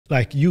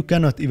like you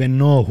cannot even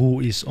know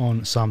who is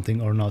on something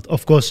or not.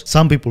 Of course,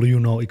 some people you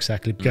know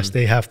exactly because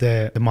they have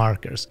the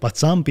markers. But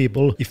some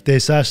people, if they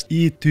just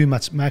eat too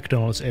much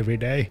McDonald's every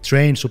day,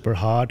 train super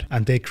hard,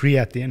 and they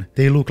creatine,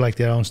 they look like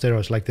they're on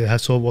steroids, like they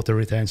have so water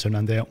retention,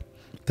 and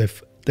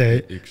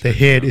the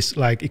head is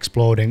like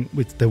exploding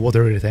with the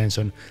water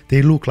retention.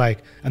 They look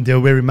like, and they're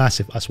very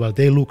massive as well.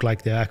 They look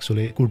like they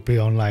actually could be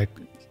on like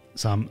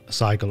some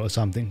cycle or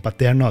something, but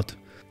they're not.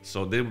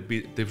 So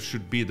they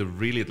should be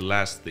really the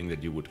last thing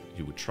that you would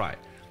try.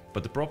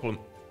 But the problem,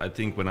 I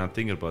think, when I'm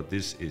thinking about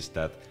this is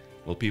that,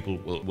 well, people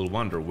will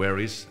wonder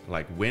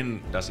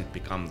when does it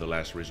become the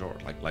last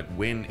resort? Like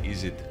when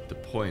is it the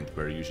point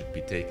where you should be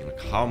taking? Like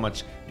how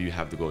much do you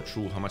have to go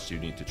through? How much do you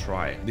need to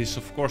try? This is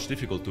of course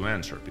difficult to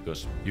answer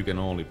because you can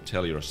only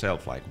tell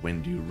yourself like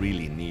when do you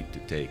really need to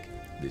take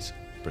this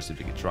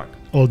specific drug.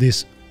 All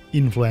these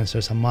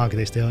influencers and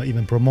marketers, they are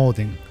even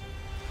promoting,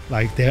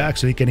 like they're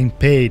actually getting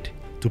paid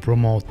to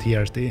promote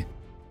TRT.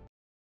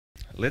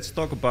 Let's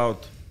talk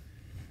about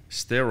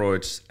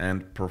steroids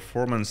and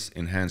performance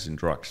enhancing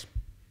drugs.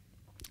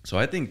 So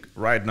I think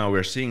right now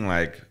we're seeing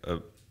like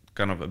a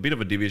bit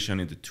of a division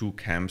into two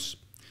camps.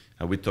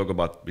 We talk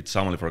about with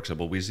Samuli, for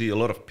example, we see a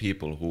lot of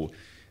people who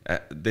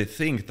they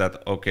think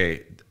that,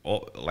 okay,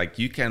 like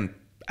you can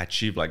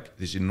achieve like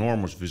this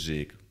enormous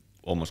physique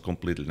almost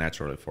completely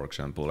naturally, for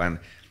example,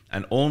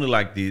 and only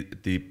like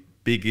the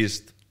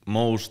biggest,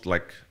 most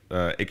like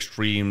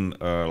extreme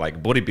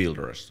like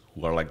bodybuilders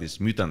who are like this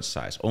mutant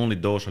size, only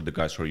those are the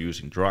guys who are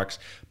using drugs.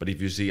 But if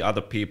you see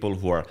other people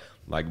who are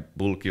like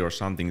bulky or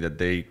something, that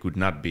they could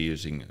not be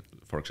using,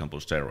 for example,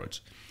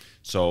 steroids.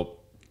 So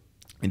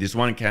in this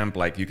one camp,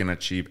 like you can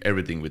achieve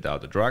everything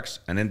without the drugs,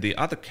 and then the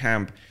other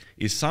camp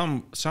is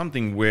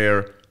something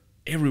where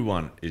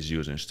everyone is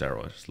using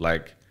steroids,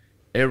 like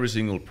every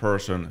single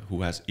person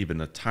who has even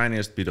the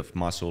tiniest bit of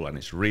muscle and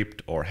is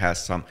ripped or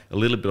has a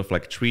little bit of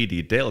like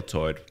 3D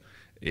deltoid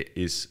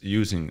is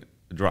using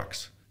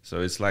drugs.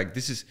 So it's like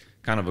this is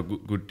kind of a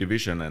good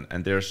division,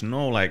 and there's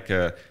no like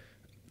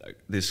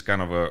this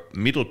kind of a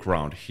middle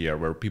ground here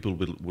where people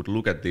would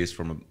look at this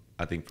from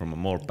a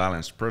more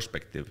balanced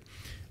perspective.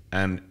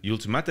 And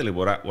ultimately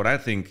what I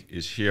think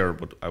is here,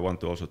 what I want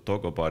to also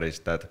talk about is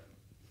that,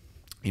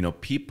 you know,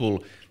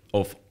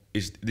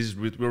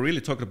 we're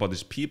really talking about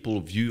this people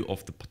view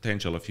of the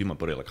potential of human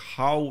body. Like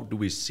how do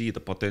we see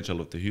the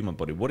potential of the human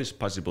body? What is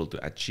possible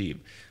to achieve?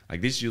 Like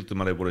this is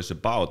ultimately what it's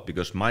about,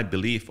 because my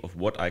belief of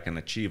what I can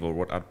achieve or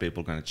what other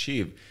people can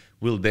achieve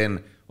will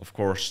then of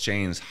course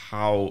change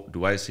how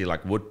do I see,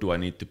 like what do I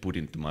need to put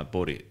into my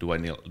body? Do I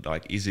need,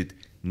 like, is it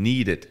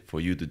needed for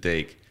you to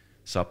take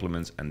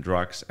supplements and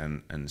drugs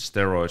and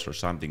steroids or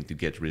something to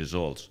get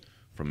results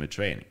from your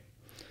training?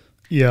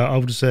 Yeah, I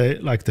would say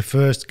like the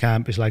first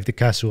camp is like the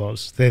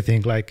casuals. They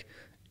think like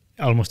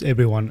almost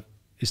everyone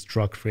is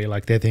drug free.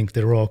 Like they think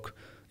The Rock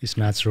is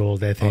natural.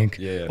 They think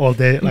all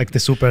the like the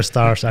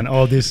superstars and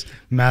all these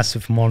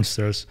massive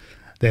monsters.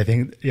 They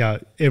think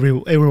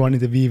everyone in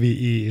the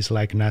VVE is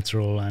like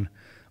natural, and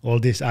all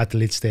these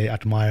athletes they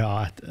admire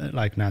are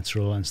like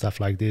natural and stuff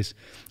like this.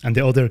 And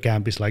the other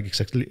camp is like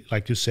exactly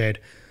like you said.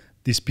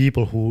 These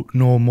people who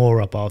know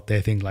more about,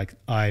 they think like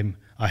I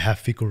have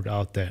figured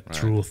out the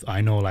truth. I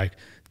know like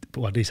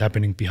what is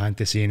happening behind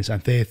the scenes,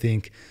 and they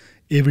think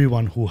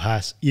everyone who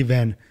has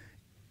even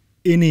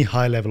any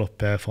high level of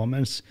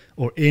performance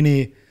or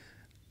any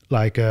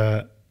like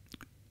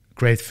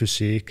great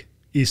physique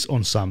is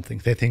on something.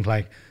 They think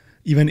like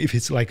even if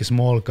it's like a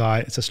small guy,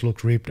 it just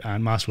looks ripped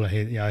and muscular,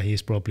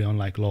 he's probably on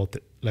like low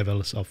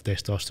levels of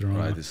testosterone.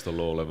 Right, it's the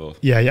low level.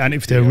 Yeah, and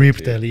if they're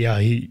ripped,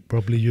 he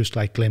probably used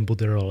like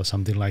clenbuterol or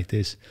something like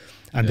this.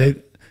 And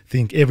they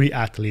think every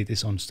athlete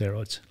is on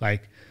steroids,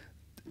 like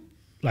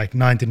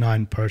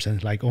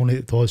 99%, like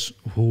only those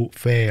who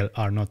fail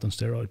are not on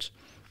steroids.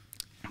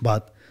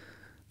 But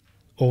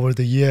over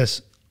the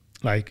years,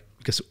 like,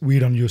 because we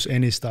don't use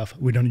any stuff,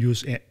 we don't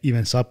use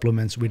even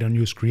supplements, we don't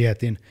use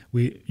creatine,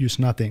 we use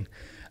nothing.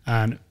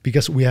 And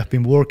because we have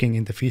been working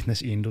in the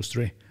fitness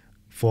industry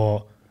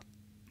for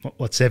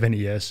 7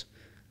 years,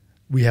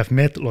 we have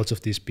met lots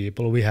of these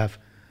people.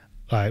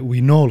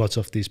 We know lots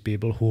of these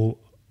people who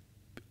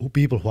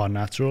are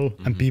natural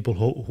and people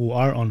who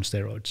are on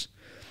steroids.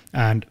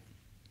 And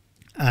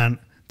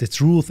the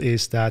truth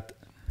is that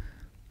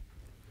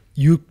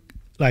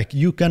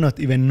you cannot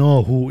even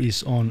know who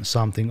is on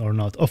something or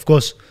not. Of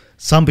course,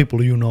 some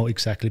people you know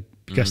exactly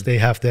because they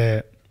have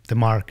the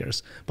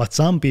markers. But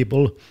some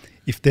people,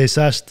 if they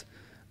just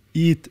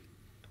eat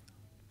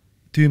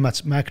too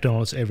much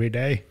McDonald's every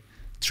day,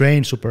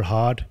 train super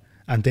hard,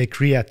 and they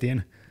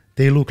creatine,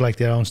 they look like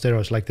they're on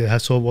steroids, like they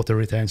have so water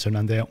retention,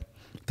 and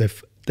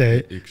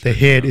the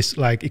head is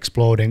like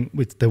exploding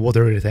with the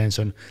water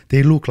retention.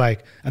 They look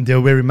like, and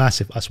they're very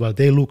massive as well.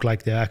 They look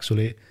like they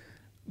actually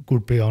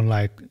could be on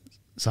like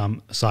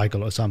some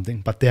cycle or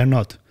something, but they're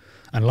not.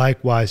 And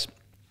likewise,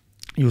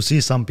 you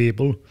see some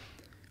people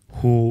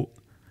who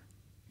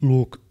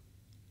look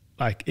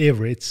like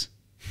average,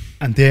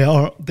 and they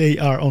are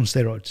on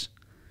steroids.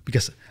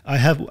 Because I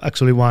have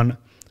actually one,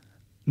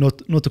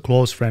 not a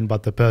close friend,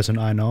 but the person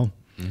I know,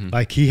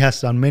 Like he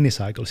has done many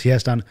cycles. He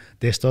has done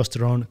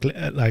testosterone,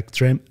 like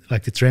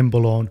the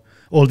trembolone,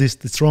 all these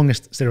the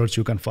strongest steroids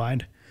you can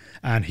find,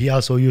 and he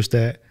also used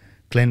the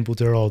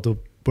clenbuterol to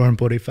burn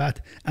body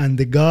fat. And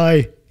the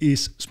guy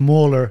is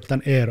smaller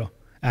than Eero,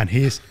 and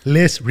he's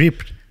less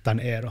ripped than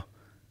Eero,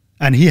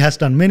 and he has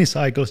done many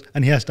cycles,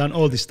 and he has done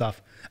all this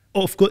stuff.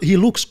 Of course, he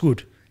looks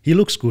good. He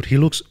looks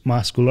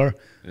muscular,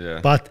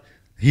 but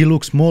he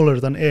looks smaller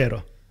than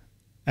Eero,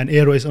 and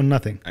Eero is on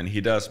nothing. And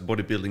he does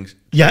bodybuilding.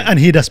 Yeah, and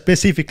he does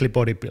specifically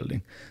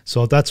bodybuilding.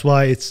 So that's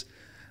why it's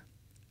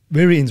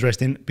very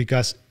interesting,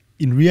 because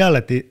in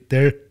reality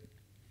there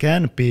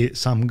can be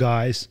some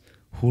guys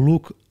who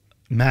look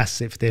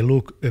massive, they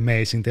look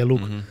amazing, they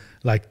look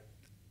like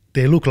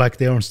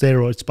they're on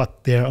steroids,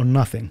 but they're on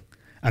nothing.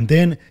 And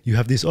then you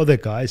have these other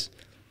guys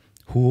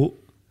who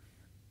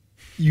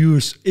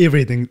use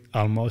everything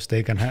almost.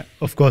 They can have,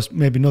 of course,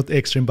 maybe not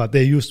extreme, but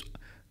they use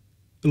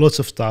lots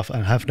of stuff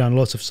and have done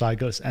lots of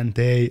cycles, and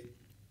they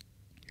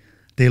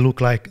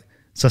look like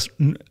just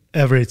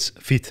average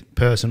fit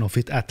person or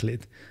fit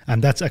athlete.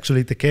 And that's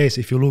actually the case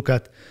if you look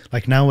at,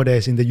 like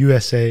nowadays in the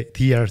USA,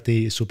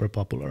 TRT is super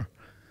popular,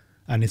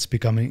 and it's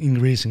becoming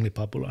increasingly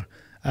popular.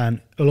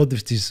 And a lot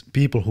of these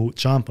people who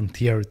jump on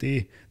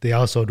TRT, they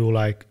also do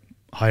like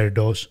higher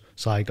dose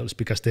cycles,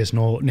 because there's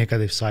no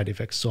negative side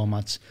effects so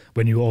much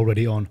when you're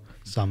already on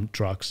some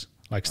drugs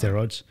like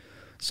steroids.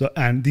 So,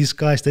 and these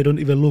guys, they don't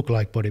even look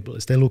like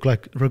bodybuilders. They look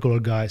like regular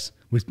guys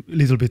with a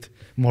little bit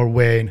more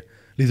weight,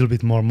 little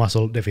bit more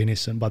muscle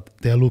definition, but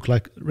they look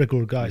like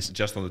regular guys.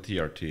 Just on the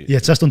TRT. Yeah,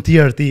 just on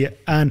TRT,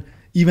 and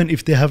even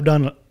if they have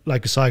done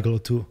like a cycle or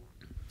two.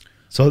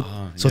 So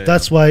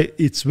that's why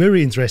it's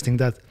very interesting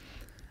that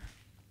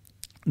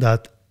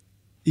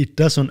it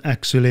doesn't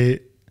actually,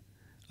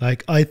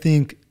 like, I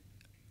think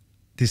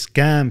this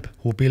camp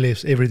who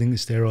believes everything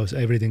is steroids,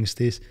 everything is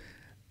this,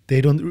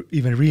 they don't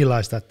even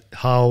realize that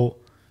how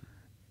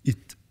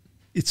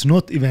it's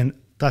not even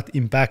that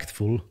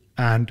impactful,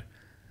 and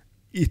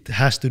it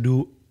has to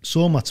do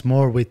so much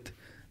more with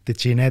the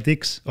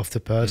genetics of the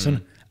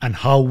person and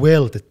how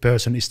well that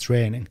person is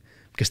training.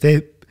 Because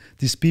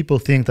these people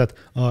think that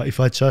if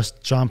I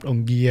just jumped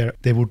on gear,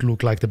 they would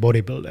look like the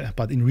bodybuilder,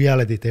 but in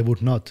reality they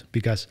would not,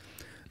 because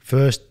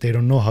first they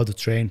don't know how to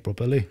train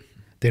properly,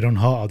 they don't know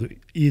how to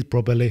eat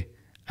properly,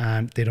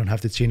 and they don't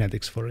have the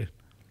genetics for it.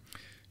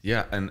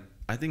 Yeah, and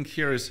I think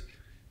here is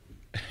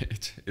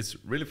it's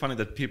really funny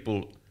that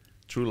people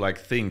truly like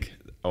think,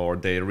 or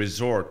they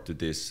resort to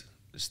this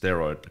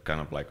steroid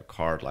kind of like a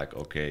card, like,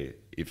 okay,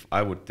 if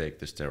I would take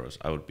the steroids,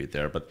 I would be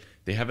there, but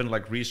they haven't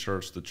like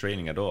researched the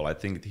training at all. I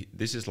think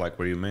this is like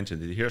where you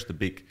mentioned it. Here's the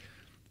big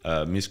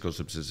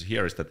misconception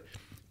here, is that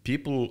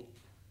people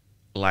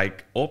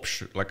like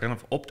kind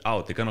of opt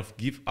out. They kind of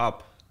give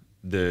up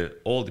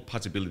all the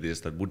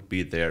possibilities that would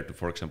be there to,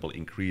 for example,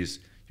 increase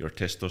your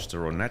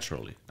testosterone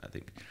naturally, I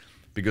think.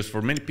 Because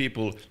for many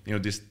people, you know,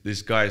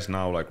 this guy is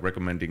now like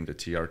recommending the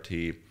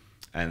TRT,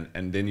 and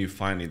then you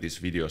find in these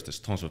videos there's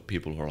tons of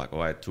people who are like,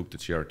 oh, I took the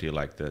TRT,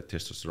 like the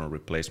testosterone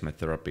replacement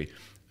therapy,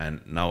 and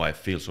now I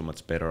feel so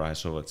much better, I have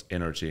so much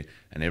energy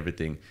and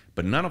everything.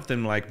 But none of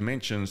them like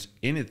mentions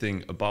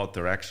anything about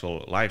their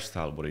actual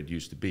lifestyle, what it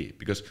used to be.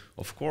 Because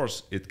of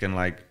course it can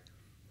like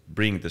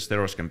the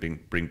steroids can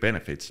bring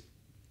benefits.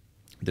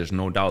 There's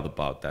no doubt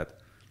about that.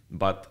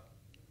 But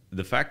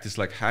the fact is,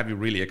 like, have you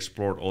really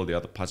explored all the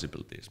other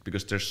possibilities?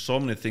 Because there's so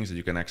many things that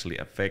you can actually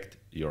affect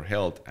your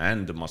health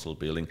and the muscle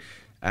building,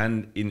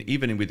 and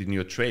even within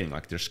your training.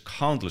 Like, there's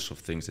countless of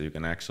things that you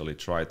can actually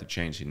try to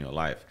change in your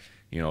life.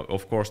 You know,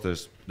 of course,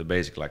 there's the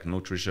basic like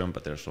nutrition,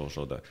 but there's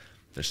also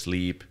the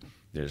sleep.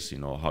 There's, you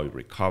know, how you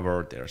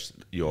recover. There's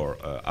your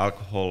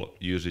alcohol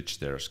usage.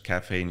 There's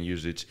caffeine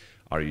usage.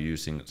 Are you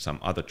using some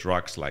other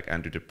drugs like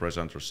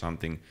antidepressant or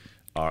something?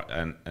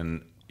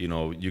 And you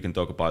know, you can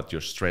talk about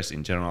your stress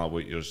in general,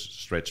 with your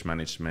stress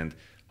management.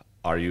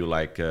 Are you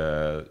like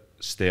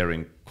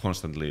staring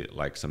constantly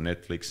like some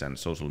Netflix and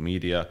social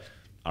media?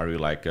 Are you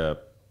like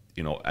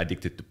you know,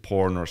 addicted to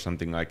porn or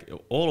something? Like,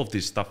 all of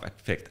this stuff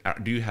affect.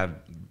 Do you have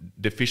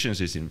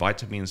deficiencies in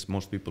vitamins?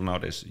 Most people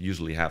nowadays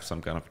usually have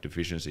some kind of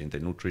deficiency in the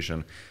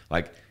nutrition.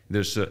 Like,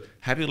 there's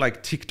have you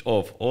like ticked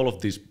off all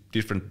of these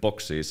different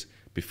boxes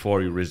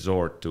before you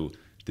resort to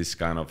this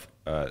kind of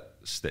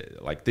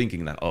like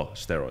thinking that, oh,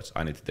 steroids,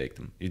 I need to take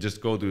them? You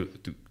just go to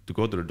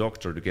go to the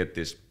doctor to get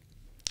this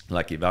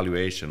like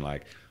evaluation,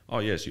 like, oh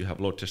yes, you have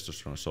low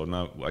testosterone, so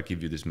now I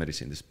give you this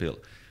medicine, this pill.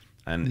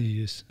 And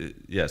yes.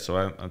 Yeah, so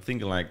I'm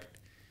thinking like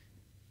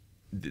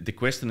the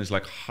question is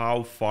like,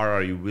 how far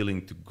are you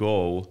willing to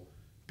go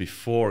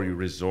before you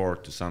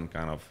resort to some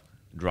kind of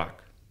drug?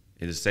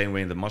 In the same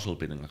way in the muscle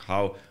building,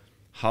 like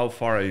how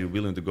far are you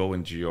willing to go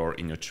into your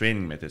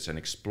training methods and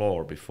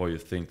explore before you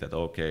think that,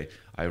 okay,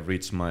 I've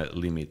reached my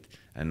limit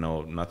and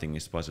no, nothing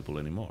is possible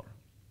anymore?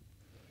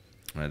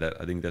 Right,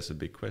 I think that's a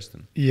big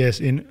question.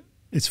 Yes,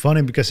 it's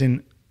funny because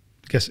in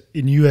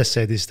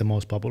USA this is the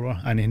most popular,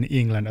 and in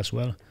England as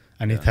well,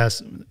 and yeah,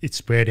 it's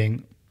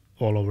spreading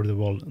all over the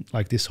world,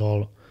 like this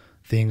whole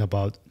thing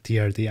about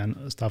TRT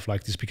and stuff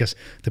like this. Because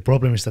the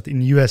problem is that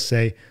in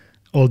USA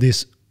all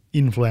these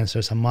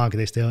influencers and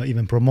marketers, they are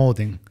even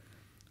promoting,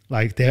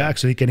 like they're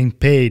actually getting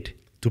paid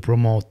to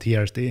promote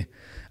TRT.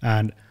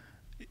 And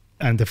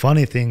the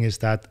funny thing is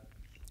that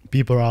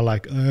people are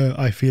like,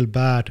 I feel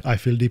bad, I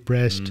feel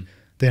depressed,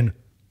 then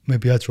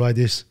maybe I try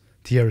this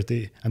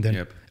TRT, and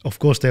then of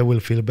course they will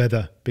feel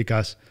better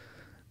because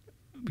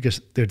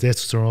their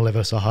testosterone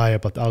levels are higher,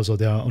 but also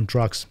they are on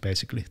drugs.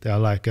 Basically they are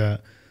like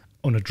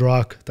on a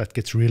drug that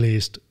gets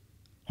released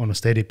on a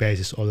steady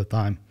basis all the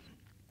time.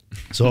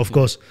 So of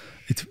course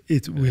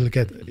it will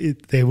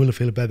they will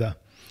feel better.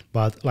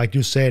 But like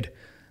you said,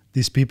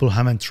 these people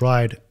haven't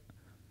tried,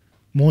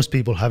 most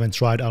people haven't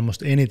tried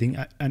almost anything,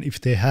 and if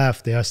they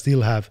have, they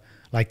still have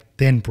like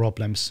 10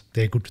 problems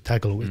they could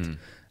tackle with.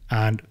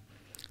 And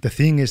the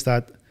thing is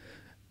that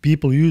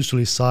people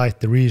usually cite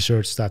the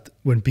research that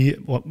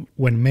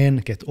when men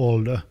get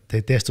older,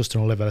 their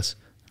testosterone levels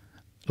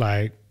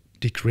like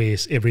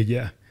decrease every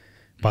year.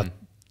 But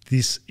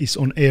this is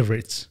on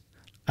average.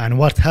 And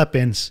what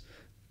happens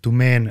to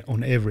men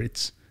on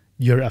average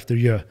year after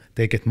year?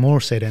 They get more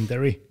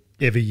sedentary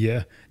every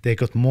year. They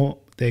get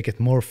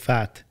more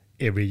fat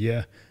every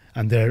year,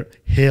 and their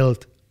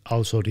health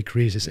also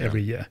decreases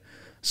every year.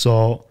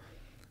 So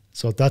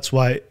that's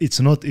why it's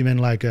not even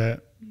like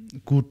a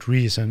good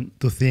reason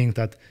to think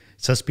that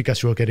just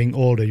because you're getting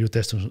older, your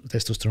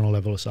testosterone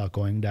levels are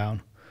going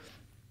down.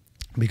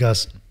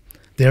 Because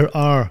there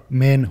are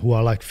men who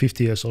are like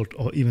 50 years old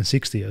or even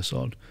 60 years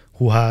old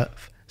who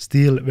have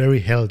still very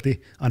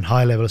healthy and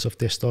high levels of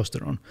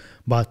testosterone,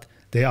 but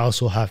they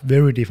also have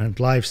very different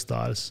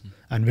lifestyles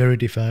and very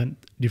different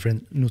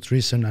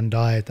nutrition and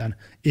diet and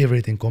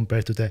everything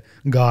compared to the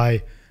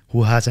guy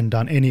who hasn't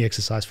done any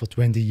exercise for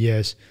 20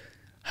 years,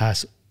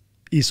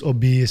 is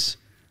obese,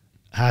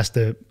 has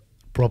the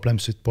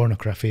problems with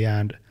pornography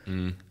and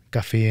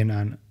caffeine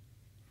and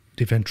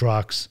different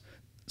drugs.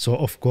 So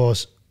of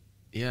course,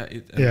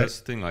 that's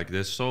the thing. Like,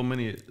 there's so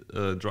many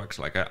drugs.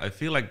 Like, I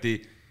feel like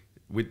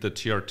with the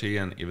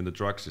TRT and even the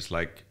drugs, is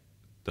like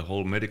the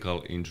whole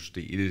medical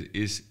industry. It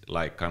is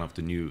like kind of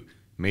the new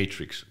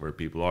matrix where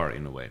people are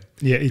in a way.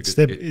 Yeah, it's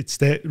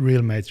the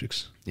real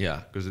matrix.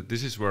 Yeah, because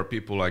this is where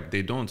people, like,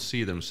 they don't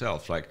see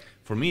themselves. Like,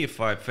 for me, if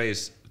I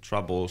face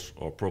troubles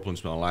or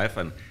problems in my life,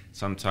 and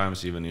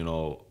sometimes even, you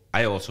know,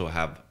 I also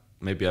have,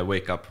 maybe I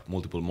wake up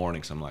multiple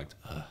mornings, I'm like,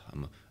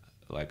 I'm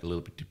like a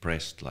little bit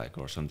depressed, like,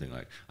 or something,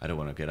 like I don't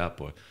want to get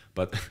up,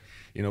 but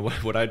you know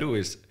what I do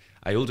is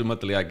I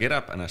get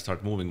up and I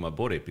start moving my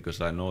body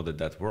because I know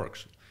that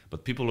works.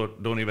 But people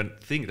don't even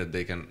think that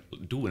they can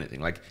do anything.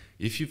 Like,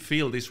 if you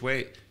feel this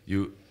way,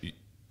 you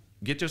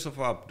get yourself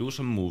up, do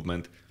some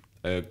movement,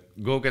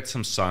 go get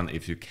some sun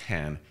if you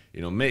can.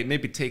 You know,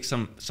 maybe take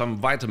some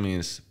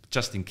vitamins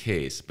just in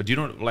case. But you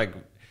don't like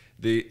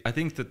I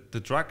think that the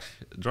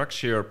drugs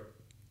here,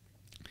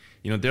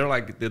 you know,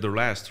 they're the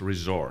last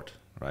resort,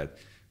 right?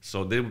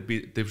 So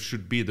they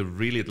should be the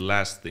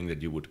last thing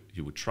that you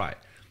would try.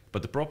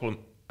 But the problem,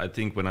 I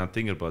think, when I'm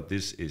thinking about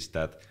this is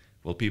that,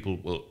 well, people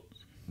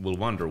will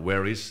wonder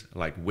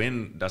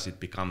when does it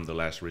become the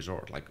last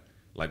resort?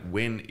 Like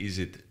when is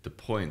it the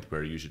point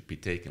where you should be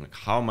taking? Like,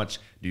 how much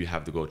do you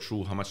have to go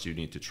through? How much do you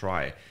need to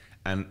try?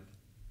 And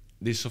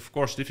this is of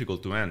course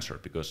difficult to answer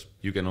because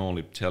you can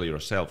only tell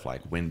yourself,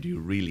 like, when do you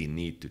really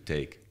need to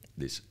take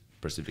this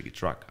specific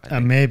drug?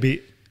 And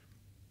maybe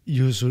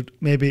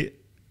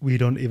we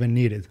don't even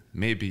need it.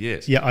 Maybe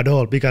yes. Yeah, at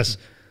all, because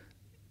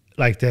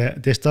like the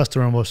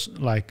testosterone was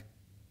like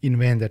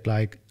invented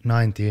like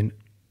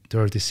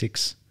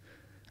 1936,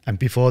 and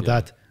before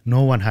that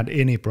no one had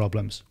any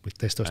problems with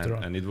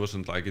testosterone. And it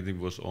wasn't like it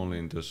was only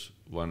in this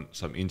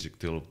some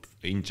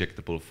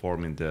injectable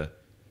form in the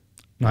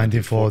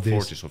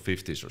 1940s or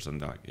 50s or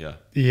something like.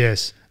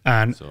 Yes,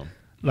 and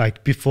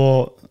like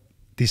before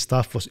this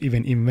stuff was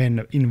even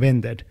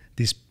invented,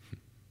 these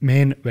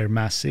men were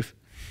massive.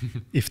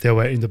 If they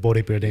were in the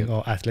bodybuilding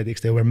or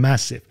athletics, they were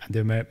massive, and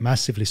they were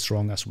massively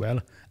strong as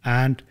well,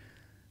 and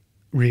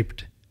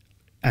ripped.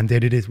 And they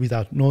did it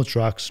without no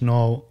drugs,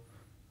 no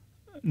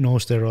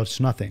steroids,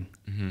 nothing.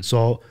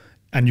 So,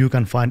 and you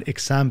can find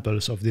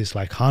examples of this,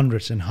 like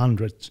hundreds and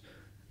hundreds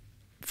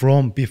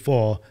from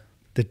before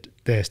the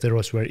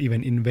steroids were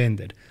even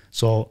invented.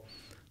 So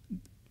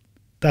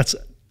that's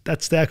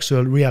the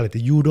actual reality.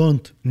 You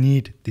don't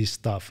need this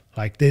stuff.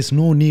 Like, there's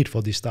no need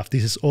for this stuff.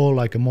 This is all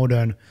like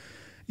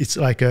it's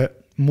like a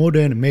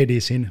modern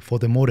medicine for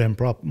the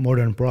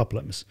modern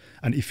problems.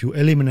 And if you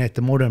eliminate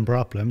the modern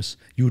problems,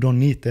 you don't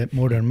need the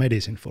modern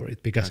medicine for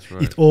it, because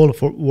it all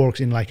works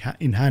in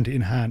hand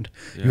in hand.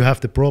 Yeah. You have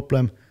the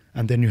problem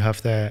and then you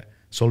have the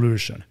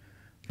solution.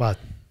 But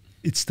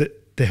it's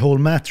the whole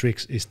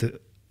matrix is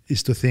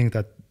to think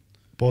that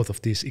both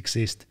of these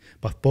exist,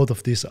 but both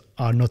of these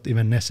are not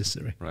even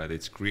necessary. Right.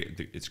 It's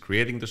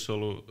creating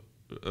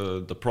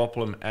the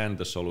problem and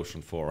the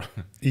solution for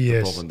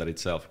the problem that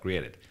itself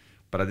created.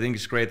 But I think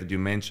it's great that you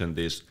mentioned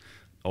these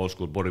old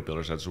school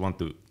bodybuilders. I just want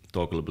to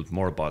talk a little bit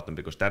more about them,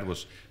 because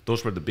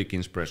those were the big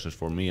inspirations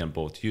for me and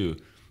both you.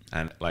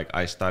 And like,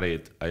 I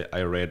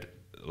read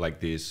like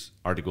these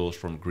articles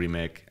from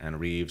Grimek and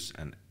Reeves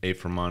and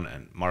Aferman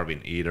and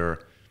Marvin Eder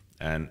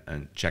and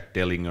Jack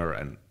Dellinger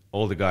and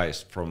all the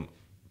guys from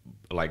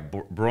like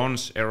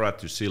bronze era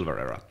to silver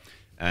era.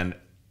 And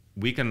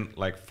we can,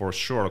 like, for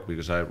sure,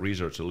 because I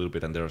researched a little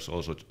bit, and there's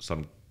also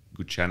some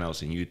good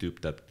channels in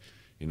YouTube that,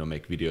 you know,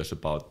 make videos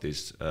about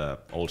this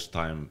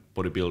old-time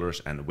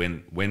bodybuilders and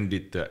when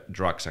did the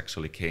drugs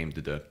actually came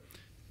to the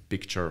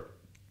picture.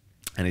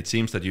 And it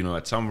seems that, you know,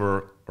 at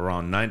somewhere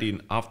around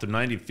after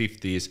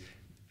 1950s,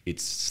 it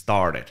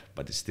started,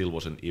 but it still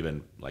wasn't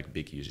even like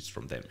big usage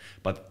from them.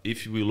 But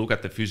if we look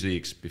at the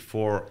physiques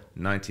before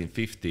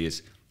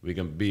 1950s, we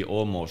can be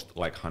almost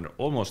like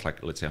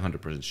let's say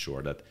 100%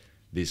 sure that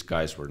these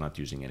guys were not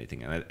using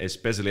anything. And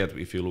especially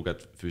if you look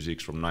at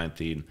physiques from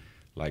 30s,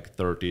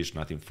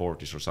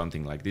 1940s or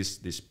something like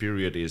this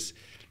period is,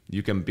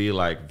 you can be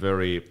like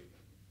very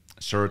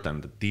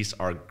certain that these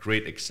are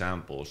great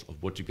examples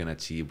of what you can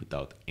achieve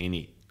without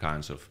any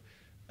kinds of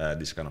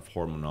this kind of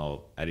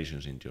hormonal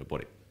additions into your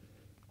body.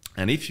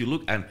 And if you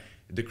look, and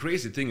the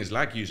crazy thing is,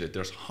 like you said,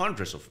 there's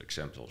hundreds of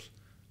examples,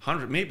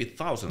 maybe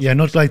thousands. Yeah,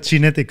 not like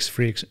genetics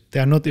freaks.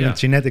 They are not even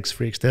genetics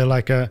freaks. They're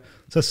like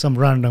just some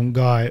random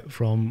guy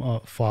from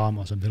a farm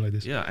or something like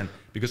this. Yeah, and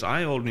because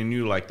I only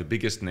knew like the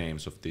biggest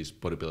names of these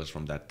bodybuilders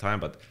from that time,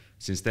 but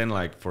since then,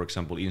 like for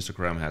example,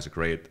 Instagram has a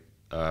great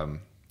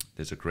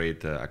there's a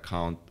great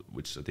account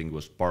which I think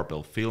was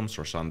Barbell Films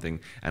or something,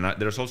 and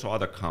there's also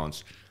other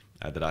accounts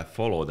that I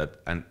follow that,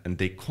 and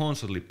they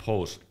constantly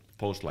post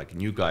like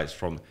new guys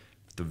from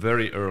the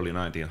very early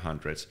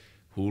 1900s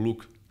who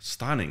look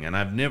stunning, and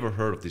I've never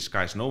heard of these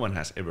guys. No one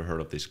has ever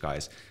heard of these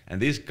guys,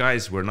 and these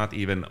guys were not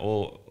even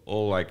all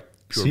like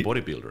pure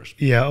bodybuilders.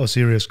 Yeah, or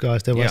serious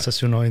guys. There was,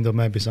 as you know, into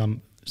maybe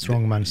some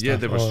strongman stuff. Yeah,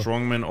 there were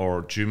strongmen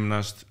or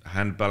gymnasts,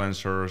 hand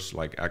balancers,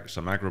 like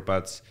some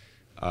acrobats,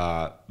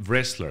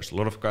 wrestlers. A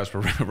lot of guys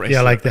were wrestlers.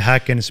 Yeah, like the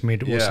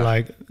Hackensmith was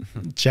like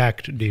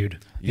jacked dude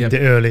in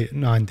the early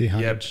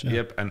 1900s.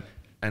 Yep.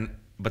 And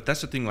but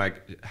that's the thing.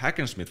 Like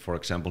Hackensmith, for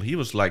example, he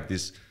was like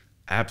this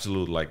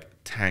absolute like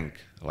tank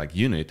like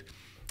unit.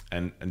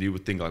 And you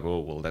would think like, oh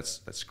well,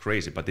 that's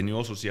crazy. But then you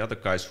also see other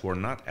guys who are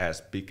not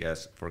as big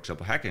as, for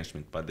example,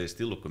 Hackensmith, but they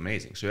still look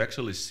amazing. So you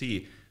actually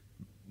see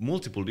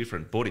multiple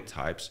different body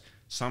types,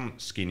 some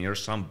skinnier,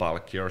 some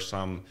bulkier,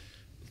 some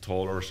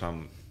taller,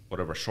 some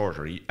whatever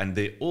shorter, and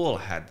they all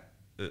had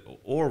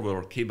or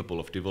were capable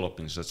of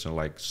developing such a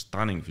like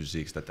stunning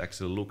physiques that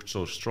actually looked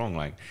so strong.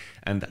 Like,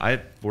 and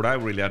what I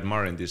really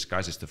admire in these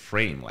guys is the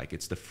frame. Like,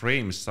 it's the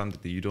frame is something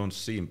that you don't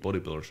see in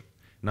bodybuilders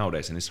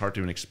nowadays, and it's hard to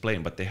even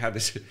explain. But they have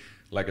this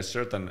like a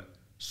certain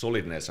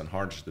solidness and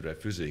hardness to their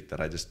physique that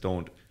I just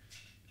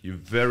you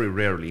very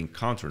rarely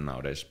encounter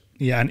nowadays.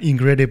 Yeah, and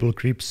incredible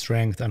grip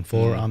strength and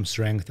forearm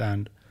strength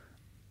and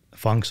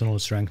functional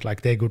strength.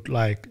 Like they could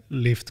like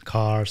lift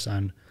cars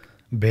and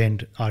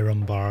bend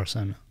iron bars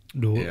and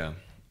do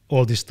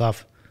all this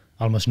stuff.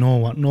 Almost no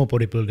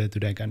bodybuilder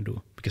today can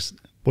do, because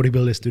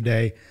bodybuilders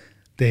today,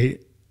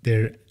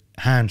 their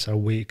hands are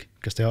weak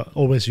because they are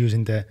always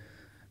using the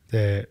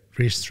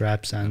wrist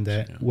straps and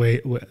the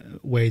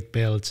weight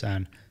belts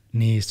and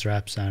knee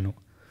straps and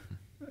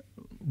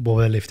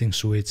powerlifting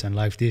suits and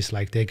like this.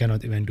 Like they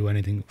cannot even do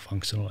anything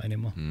functional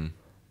anymore.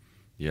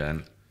 Yeah,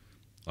 and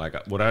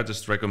like what I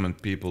just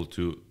recommend people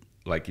to,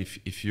 like,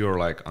 if you're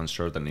like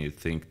uncertain, you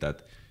think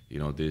that, you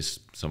know,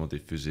 some of the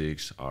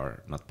physiques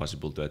are not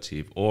possible to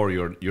achieve, or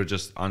you're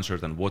just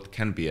uncertain what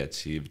can be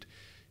achieved,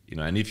 you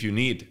know, and if you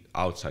need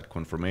outside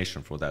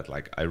confirmation for that,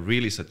 like I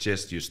really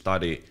suggest you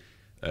study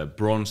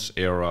bronze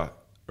era,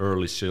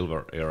 early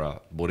silver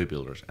era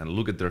bodybuilders and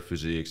look at their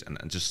physiques and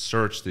just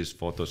search these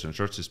photos and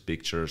search these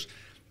pictures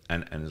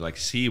and like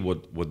see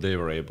what they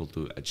were able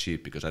to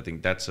achieve, because I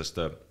think that's just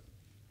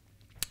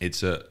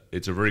it's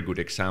a very good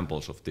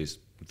examples of these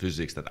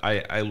physiques that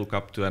I look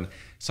up to, and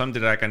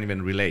something that I can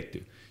even relate to,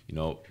 you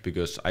know,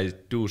 because I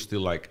do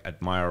still like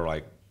admire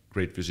like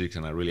great physiques,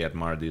 and I really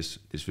admire these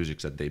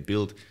physiques that they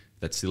built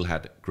that still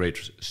had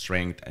great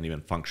strength and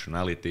even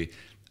functionality.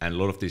 And a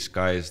lot of these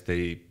guys,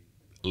 they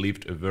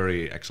lived a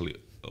very actually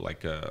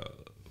like a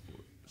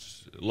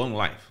long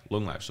life.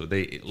 So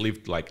they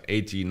lived like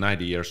 80,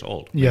 90 years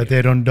old. Yeah, maybe.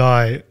 They don't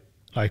die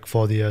like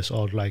 40 years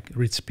old like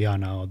Rich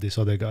Piana or these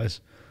other guys.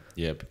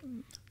 Yep.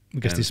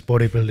 Because these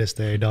bodybuilders,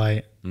 they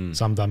die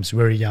sometimes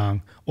very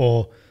young,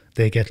 or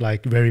they get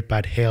like very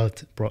bad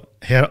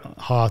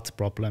heart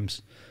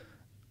problems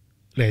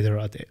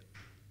later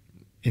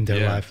in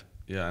their life.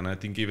 Yeah, and I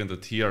think even the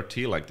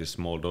TRT, like the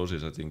small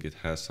doses, I think it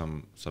has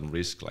some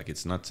risk. Like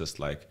it's not just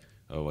like,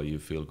 oh, well, you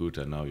feel good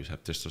and now you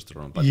have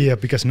testosterone. But yeah,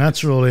 because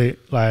naturally,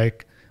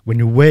 like when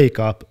you wake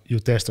up, your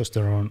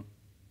testosterone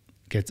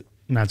gets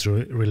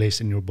naturally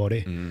released in your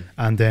body,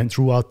 and then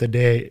throughout the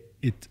day,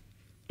 it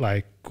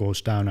like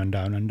goes down and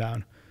down and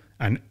down,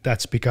 and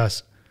that's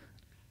because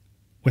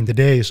when the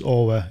day is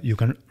over, you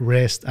can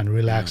rest and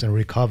relax and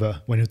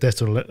recover when your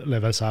testosterone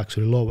levels are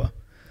actually lower.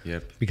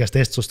 Yep. Because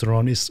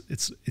testosterone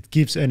it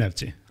gives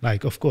energy.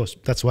 Like, of course,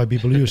 that's why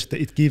people use it.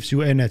 It gives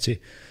you energy.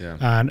 Yeah.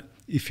 And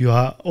if you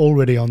are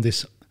already on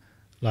this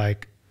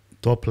like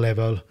top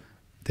level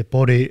the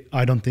body,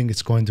 I don't think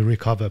it's going to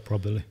recover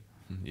properly.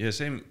 Yeah,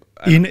 same.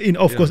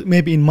 Of course,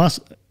 maybe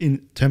in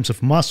terms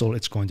of muscle,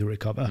 it's going to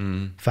recover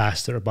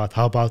faster. But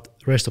how about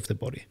the rest of the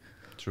body?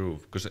 True,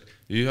 because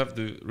you have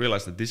to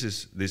realize that this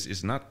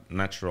is not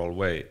natural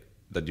way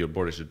that your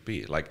body should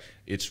be. Like,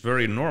 it's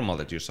very normal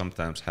that you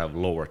sometimes have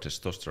lower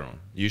testosterone.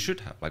 You should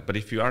have, like, but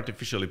if you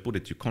artificially put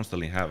it, you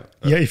constantly have.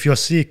 If you're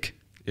sick,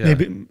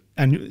 maybe,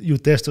 and your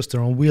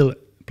testosterone will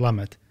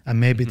plummet, and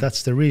maybe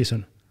that's the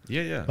reason.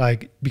 Yeah.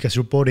 Like, because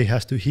your body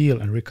has to heal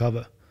and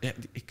recover. Yeah,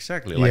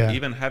 exactly. Like,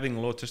 even having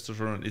low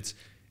testosterone,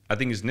 I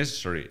think it's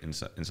necessary in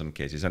some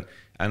cases,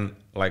 and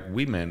like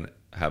women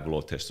have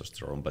low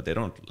testosterone, but they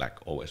don't lack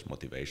always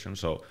motivation.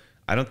 So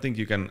I don't think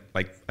you can,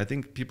 like, I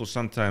think people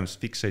sometimes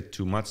fixate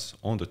too much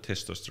on the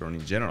testosterone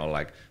in general.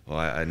 Like, well,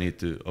 I need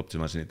to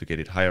optimize, I need to get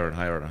it higher and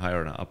higher and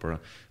higher and upper.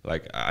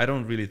 Like, I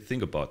don't really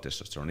think about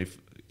testosterone.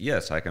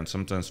 Yes, I can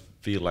sometimes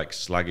feel like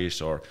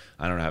sluggish, or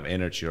I don't have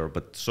energy,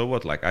 but so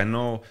what? Like, I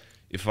know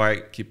if I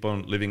keep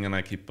on living and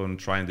I keep on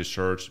trying to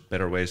search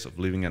better ways of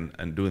living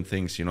and doing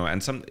things,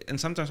 and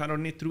sometimes I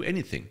don't need to do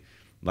anything.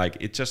 Like,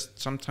 it's just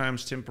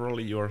sometimes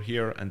temporarily you're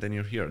here and then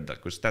you're here,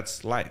 because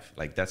that's life.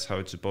 Like, that's how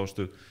it's supposed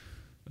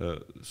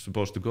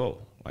to go.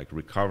 Like,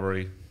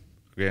 recovery,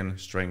 again,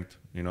 strength,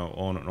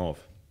 on and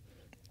off.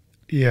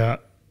 Yeah.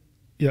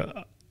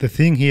 The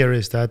thing here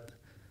is that,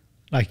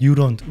 like, you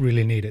don't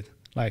really need it.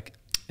 Like,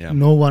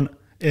 no one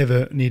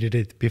ever needed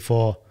it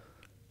before,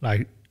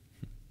 like,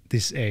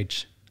 this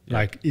age.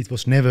 Like, it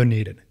was never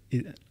needed.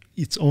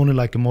 It's only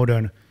like a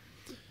modern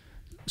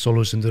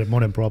solution to the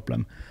modern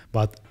problem.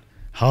 But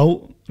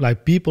how,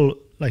 like, people,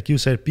 like you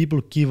said,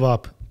 people give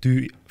up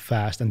too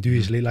fast and too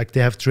easily. Like, they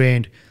have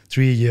trained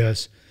 3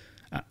 years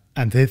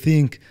and they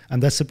think,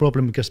 and that's the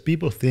problem, because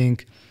people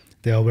think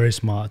they are very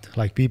smart.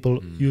 Like,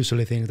 people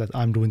usually think that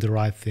I'm doing the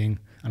right thing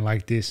and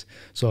like this.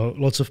 So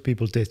lots of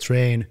people, they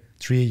train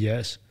 3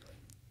 years,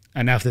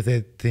 and after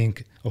they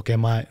think, okay,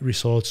 my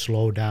results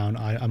slow down,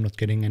 I'm not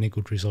getting any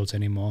good results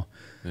anymore.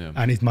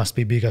 And it must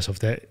be because of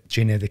the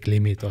genetic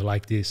limit or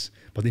like this.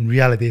 But in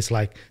reality, it's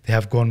like they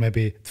have gone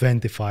maybe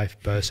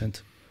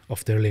 25%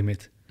 of their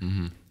limit.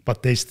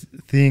 But they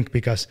think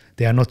because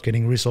they are not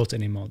getting results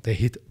anymore, they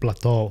hit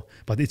plateau.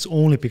 But it's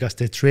only because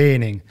their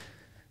training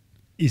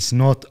is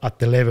not at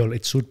the level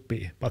it should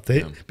be. But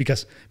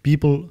because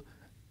people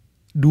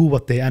do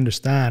what they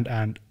understand,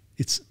 and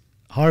it's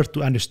hard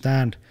to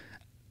understand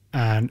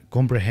and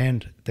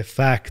comprehend the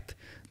fact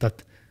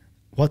that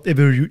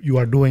whatever you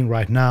are doing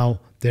right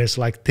now, there's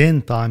like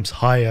 10 times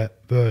higher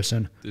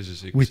version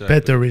with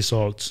better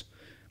results.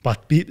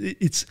 But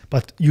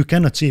you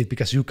cannot see it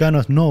because you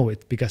cannot know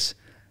it, because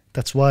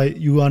that's why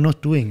you are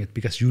not doing it,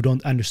 because you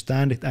don't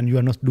understand it and you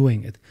are not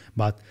doing it.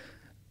 But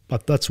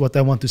that's what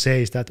I want to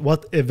say, is that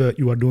whatever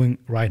you are doing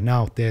right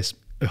now, there's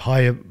a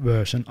higher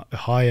version, a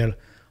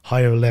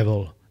higher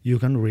level you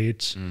can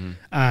reach,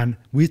 and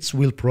which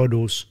will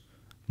produce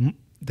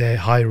the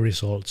higher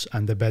results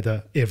and the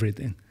better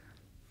everything.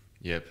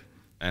 Yep.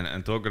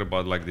 And talking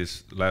about like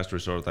this last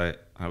resort, I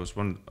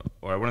want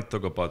to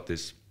talk about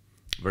this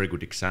very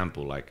good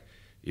example, like,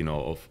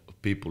 of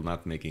people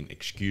not making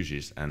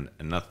excuses and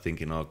not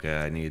thinking, okay,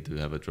 I need to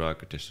have a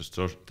drug,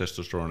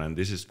 testosterone. And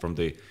this is from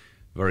the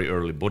very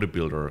early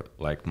bodybuilder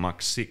like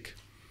Max Sick.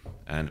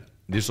 And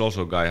this is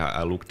also a guy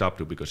I looked up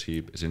to, because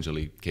he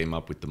essentially came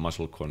up with the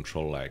muscle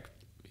control, like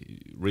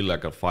really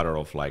like a father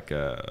of like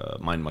a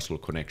mind-muscle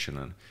connection,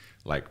 and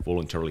like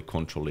voluntarily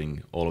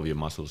controlling all of your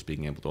muscles,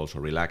 being able to also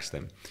relax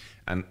them.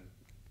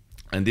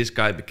 And this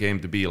guy became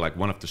to be like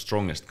one of the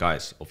strongest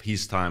guys of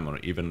his time, or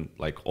even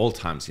like all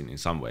times in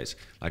some ways.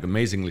 Like,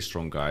 amazingly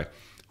strong guy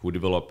who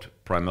developed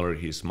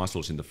primarily his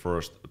muscles in the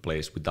first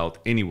place without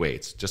any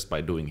weights, just by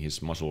doing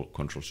his muscle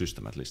control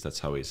system. At least that's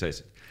how he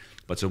says it.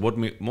 But so what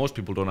most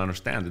people don't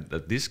understand is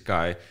that this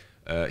guy,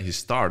 he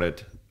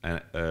started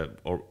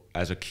or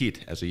as a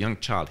kid, as a young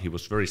child, he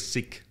was very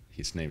sick.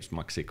 His name's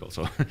Max Sick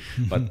also.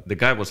 But the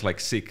guy was like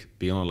sick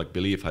beyond like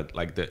belief. Had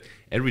like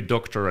every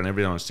doctor and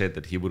everyone said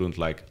that he wouldn't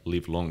like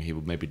live long. He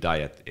would maybe die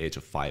at the age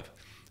of 5.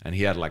 And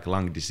he had like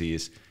lung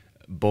disease,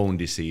 bone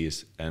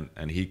disease,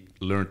 and he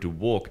learned to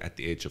walk at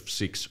the age of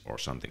 6 or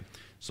something.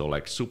 So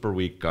like super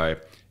weak guy.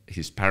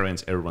 His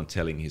parents, everyone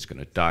telling he's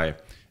gonna die.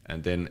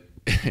 And then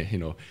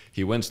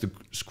he went to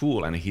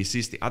school and he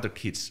sees the other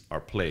kids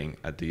are playing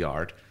at the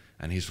yard,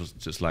 and he's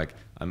just like,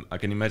 I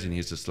can imagine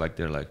he's just like,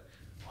 they're like,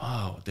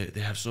 wow,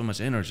 they have so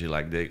much energy.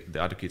 Like the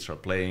other kids are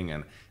playing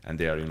and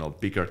they are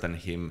bigger than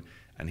him,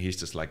 and he's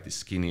just like this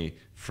skinny,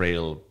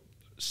 frail,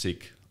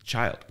 sick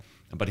child.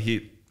 But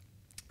he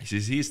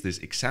sees this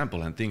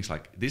example and thinks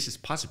like, this is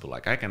possible.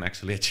 Like, I can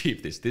actually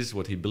achieve this. This is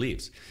what he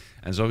believes,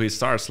 and so he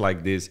starts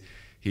like this.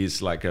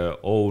 He's like a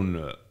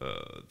own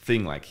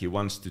thing. Like, he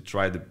wants to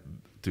try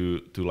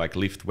to like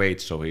lift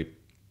weights. So he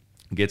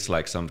gets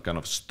like some kind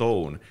of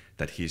stone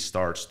that he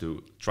starts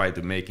to try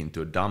to make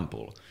into a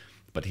dumbbell.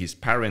 But his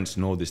parents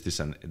noticed this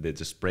and they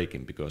just break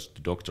him because the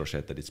doctor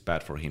said that it's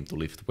bad for him to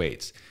lift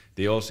weights.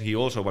 He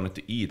also wanted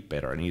to eat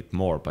better and eat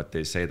more, but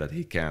they say that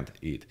he can't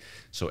eat.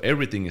 So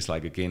everything is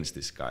like against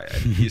this guy.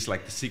 And he's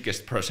like the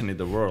sickest person in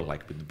the world,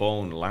 like with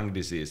bone, lung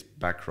disease,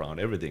 background,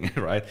 everything,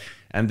 right?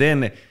 And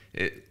then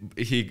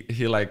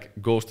he like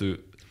goes to,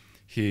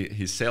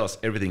 he sells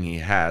everything he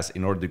has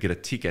in order to get a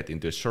ticket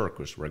into a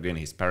circus where again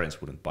his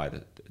parents wouldn't buy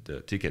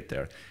the ticket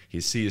there.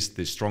 He sees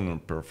the stronger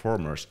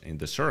performers in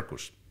the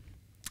circus.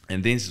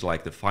 And this is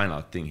like the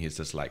final thing. He's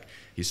just like,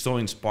 he's so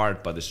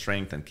inspired by the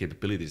strength and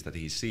capabilities that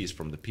he sees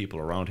from the people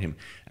around him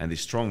and the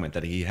strongman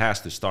that he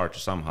has to start to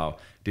somehow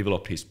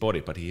develop his body,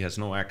 but he has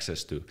no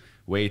access to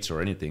weights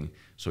or anything.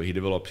 So he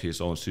developed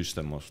his own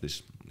system of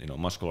this,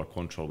 muscular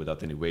control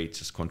without any weights,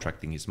 just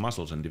contracting his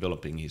muscles and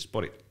developing his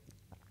body.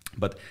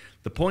 But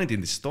the point in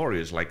this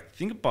story is like,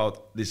 think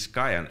about this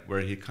guy and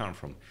where he come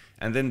from,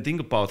 and then think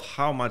about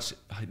how much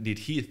did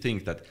he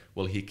think that,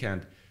 well, he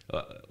can't,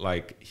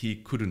 he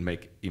couldn't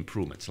make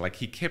improvements. Like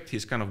he kept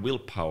his kind of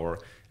willpower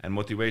and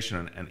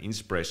motivation and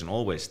inspiration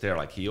always there.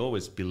 Like he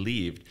always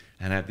believed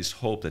and had this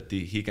hope that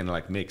he can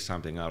like make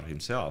something out of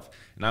himself.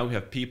 Now we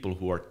have people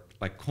who are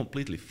like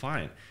completely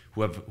fine,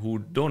 who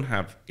don't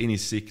have any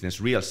sickness,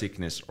 real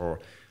sickness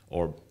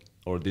or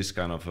this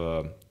kind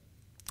of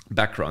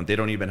background. They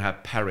don't even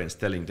have parents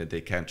telling that they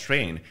can't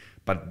train.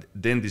 But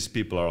then these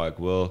people are like,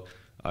 well,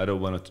 I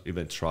don't want to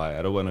even try.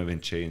 I don't want to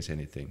even change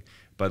anything.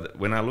 But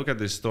when I look at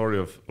this story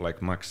of like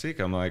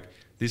Maxik, I'm like,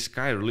 this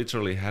guy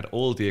literally had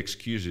all the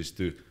excuses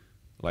to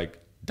like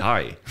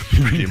die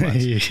pretty much.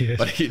 Yes.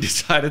 But he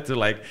decided to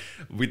like,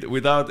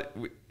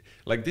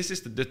 this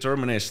is the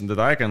determination that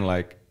I can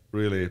like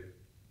really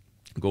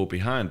go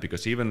behind,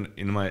 because even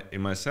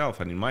in myself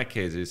and in my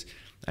cases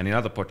and in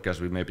other podcasts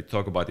we maybe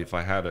talk about if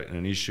I had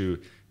an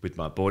issue with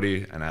my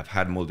body, and I've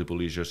had multiple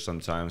issues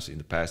sometimes in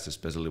the past,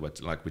 especially with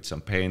some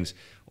pains,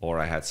 or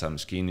I had some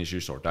skin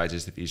issues or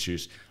digestive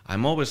issues.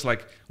 I'm always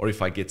like, or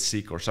if I get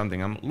sick or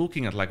something, I'm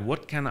looking at like,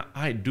 what can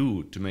I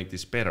do to make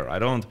this better? I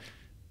don't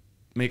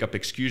make up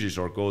excuses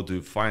or go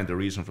to find the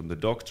reason from the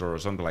doctor or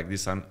something like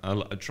this. I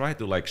try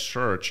to like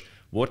search,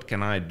 what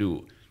can I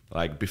do?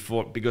 Like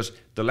before, because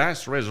the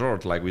last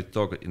resort, like we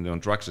talk on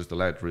drugs is the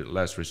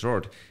last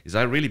resort, is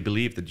I really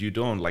believe that you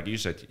don't, like you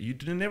said, you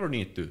never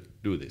need to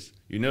do this.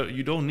 You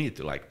don't need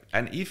to like,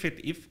 and if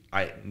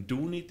I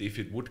do need, if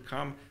it would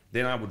come,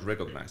 then I would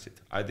recognize it.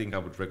 I think I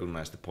would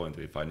recognize the point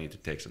if I need to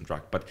take some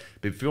drug. But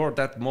before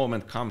that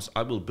moment comes,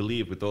 I will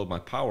believe with all my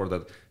power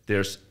that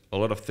there's a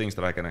lot of things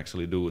that I can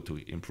actually do to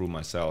improve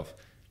myself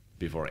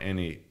before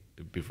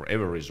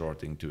ever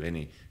resorting to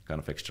any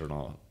kind of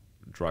external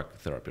drug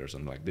therapy or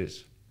something like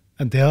this.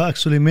 And there are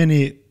actually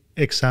many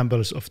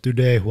examples of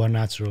today who are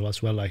natural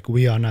as well, like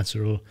we are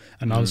natural,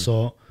 and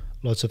also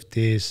lots of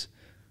these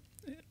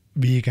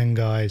vegan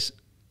guys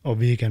or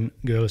vegan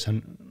girls,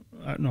 and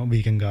no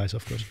vegan guys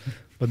of course,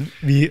 but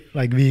we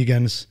like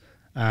vegans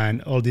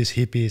and all these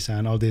hippies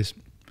and all this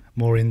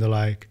more in the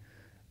like,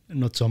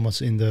 not so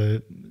much in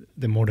the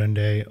modern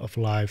day of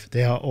life.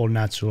 They are all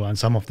natural, and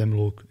some of them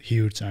look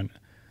huge and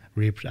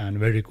ripped and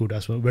very good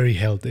as well, very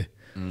healthy.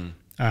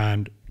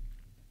 And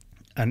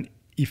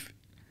if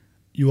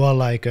you are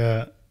like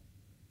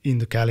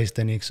into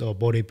calisthenics or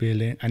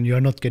bodybuilding and you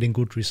are not getting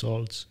good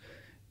results,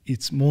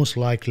 it's most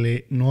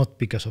likely not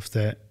because of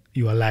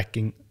you are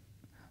lacking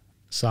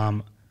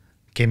some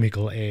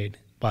chemical aid,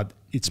 but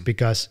it's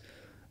because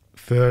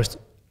first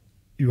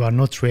you are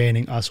not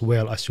training as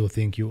well as you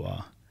think you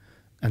are,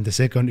 and the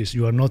second is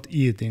you are not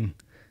eating.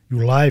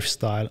 Your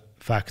lifestyle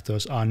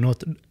factors are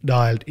not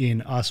dialed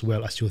in as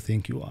well as you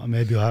think you are.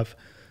 Maybe you have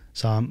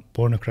some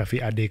pornography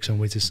addiction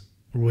which is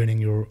ruining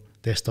your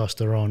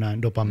testosterone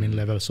and dopamine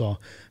levels, or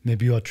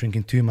maybe you are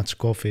drinking too much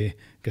coffee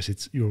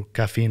because your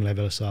caffeine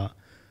levels are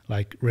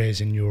like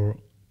raising your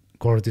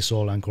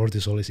cortisol, and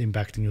cortisol is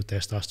impacting your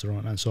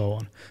testosterone and so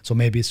on. So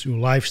maybe it's your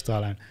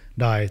lifestyle and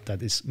diet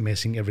that is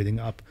messing everything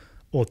up.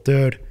 Or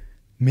third,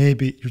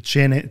 maybe your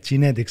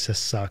genetics has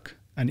suck,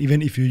 and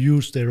even if you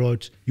use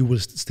steroids, you will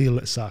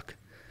still suck.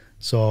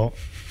 So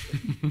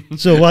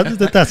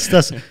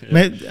that's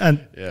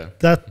and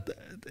that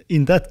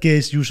in that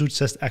case you should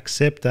just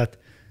accept that.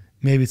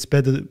 Maybe it's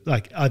better,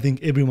 like I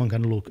think everyone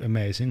can look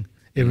amazing,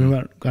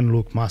 everyone can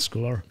look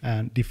muscular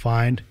and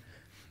defined,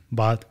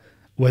 but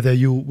whether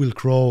you will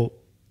grow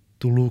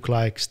to look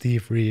like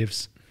Steve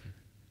Reeves,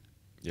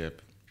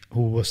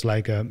 who was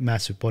like a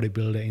massive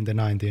bodybuilder in the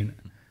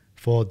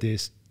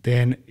 1940s,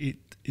 then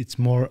it's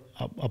more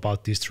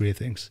about these three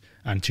things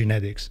and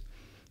genetics.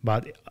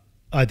 But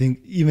I think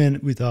even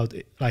without,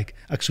 like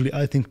actually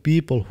I think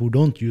people who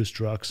don't use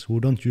drugs, who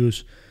don't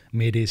use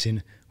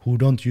medicine, who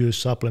don't use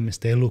supplements,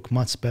 they look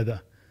much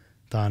better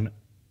than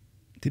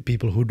the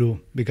people who do.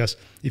 Because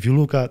if you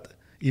look at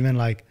even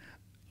like,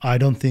 I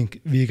don't think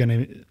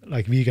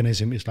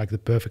veganism is like the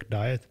perfect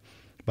diet,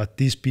 but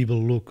these people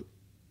look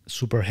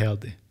super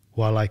healthy,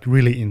 who are like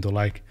really into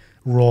like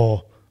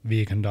raw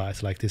vegan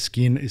diets. Like the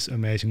skin is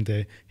amazing,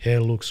 their hair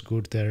looks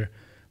good,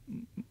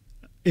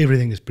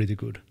 everything is pretty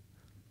good.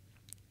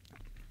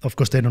 of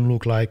course they don't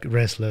look like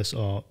wrestlers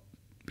or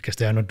because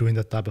they are not doing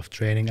that type of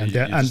training. So and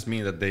you just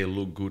mean that they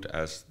look good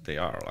as they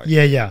are, like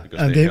yeah, because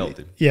and they're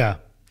healthy. Yeah.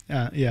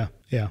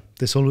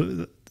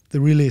 The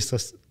really is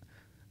just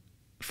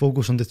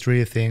focus on the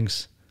 3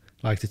 things,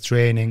 like the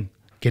training,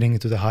 getting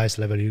into the highest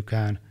level you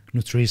can,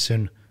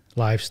 nutrition,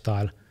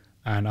 lifestyle,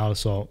 and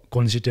also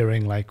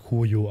considering like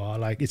who you are.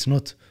 Like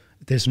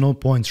there's no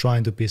point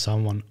trying to be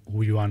someone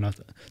who you are not,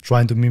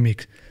 trying to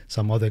mimic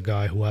some other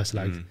guy who has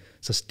like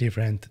just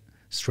different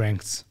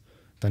strengths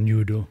than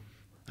you do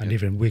and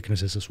different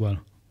weaknesses as well.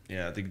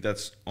 Yeah, I think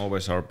that's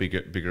always our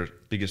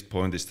biggest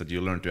point is that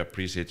you learn to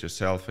appreciate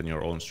yourself and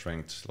your own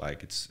strengths.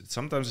 Like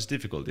sometimes it's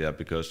difficult,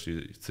 because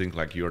you think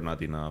like you're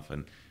not enough,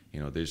 and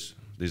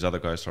these other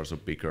guys are so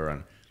bigger.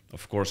 And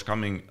of course,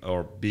 coming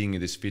or being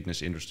in this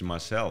fitness industry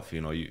myself,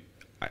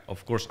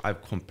 of course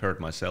I've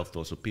compared myself to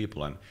also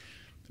people,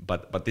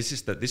 but this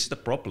is the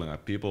problem.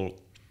 Like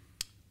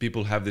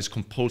people have this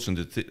compulsion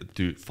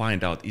to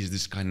find out, is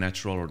this guy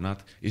natural or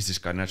not? Is this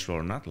guy natural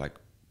or not? Like,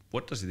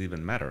 what does it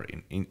even matter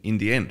in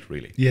the end,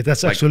 really? Yeah,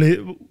 that's like,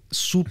 actually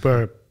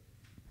super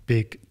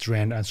big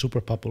trend and super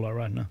popular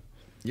right now.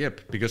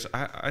 Yep, because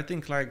I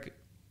think like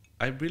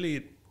I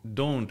really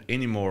don't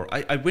anymore.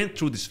 I went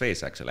through this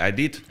phase actually. I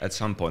did at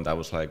some point. I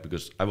was like,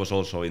 because I was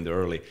also in the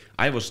early,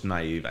 I was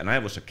naive and I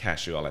was a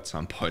casual at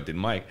some point in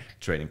my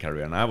training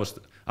career, and I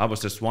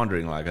was just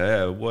wondering like,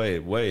 hey,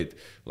 wait,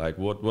 like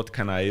what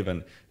can I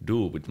even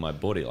do with my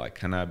body? Like,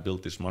 can I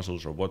build these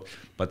muscles or what?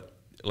 But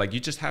like,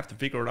 you just have to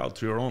figure it out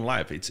through your own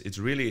life. It's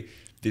really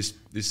this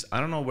I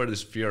don't know where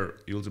this fear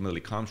ultimately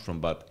comes from,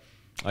 but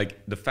like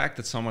the fact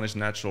that someone is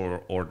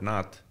natural or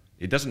not,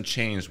 it doesn't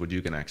change what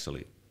you can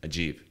actually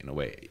achieve in a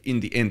way,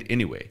 in the end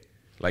anyway.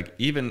 Like,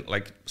 even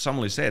like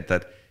Samuli said,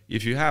 that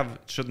if you have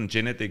certain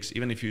genetics,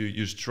 even if you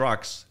use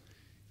drugs,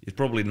 it's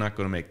probably not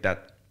going to make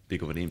that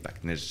big of an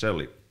impact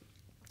necessarily.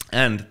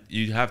 And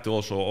you have to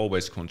also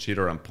always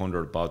consider and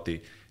ponder about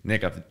the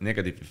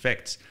negative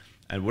effects.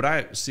 And what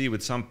I see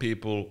with some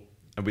people,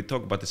 and we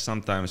talk about this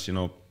sometimes,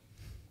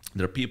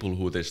 there are people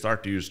who they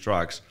start to use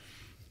drugs,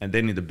 and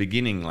then in the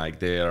beginning, like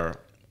they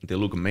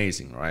look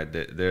amazing, right?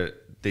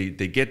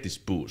 They get this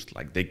boost,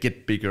 like they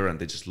get bigger and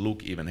they just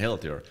look even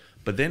healthier.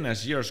 But then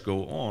as years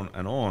go on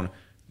and on,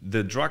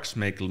 the drugs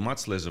make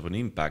much less of an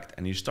impact,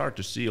 and you start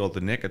to see all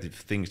the negative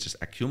things just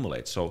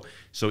accumulate. So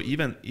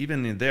even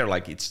in there,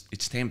 like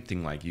it's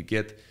tempting, like you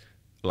get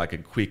like a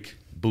quick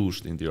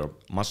boost into your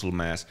muscle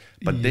mass,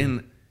 but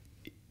then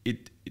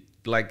it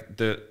like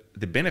the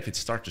benefits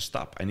start to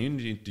stop, and you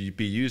need to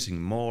be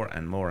using more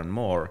and more and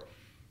more.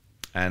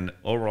 And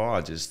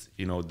overall, just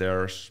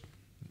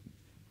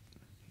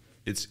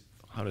it's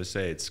how to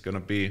say, there's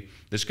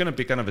gonna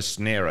be kind of a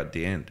snare at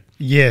the end.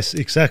 Yes,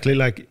 exactly.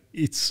 Like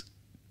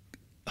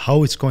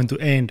how it's going to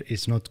end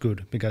is not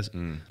good, because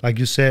like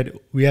you said,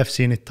 we have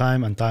seen it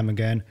time and time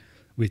again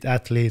with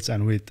athletes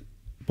and with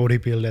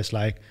bodybuilders.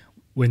 Like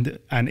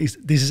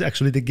this is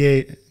actually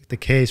the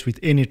case with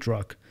any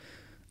drug.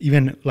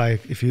 Even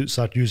like if you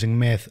start using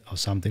meth or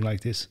something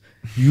like this,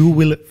 you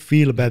will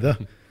feel better,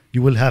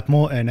 you will have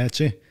more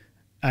energy,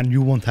 and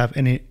you won't have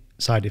any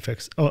side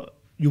effects. Or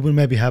you will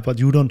maybe have, but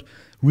you don't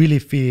really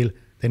feel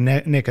the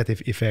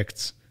negative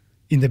effects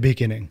in the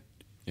beginning.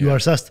 Yeah. You are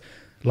just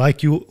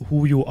like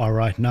who you are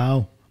right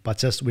now, but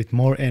just with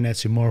more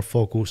energy, more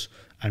focus,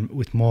 and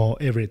with more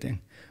everything.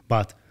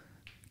 But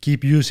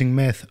keep using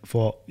meth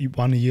for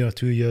 1 year,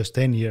 2 years,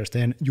 10 years,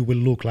 then you will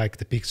look like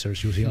the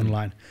pictures you see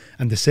online.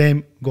 And the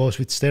same goes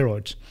with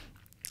steroids.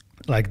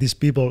 Like these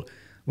people,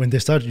 when they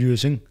start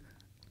using,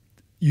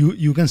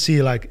 you can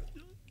see like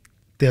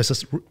they're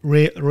just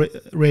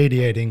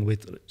radiating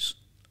with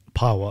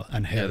power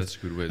and health. Yeah, that's a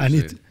good way to say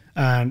it.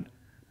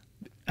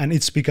 And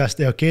it's because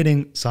they are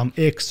getting some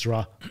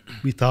extra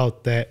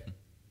without the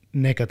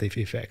negative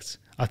effects,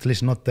 at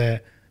least not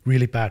the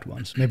really bad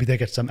ones. Maybe they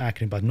get some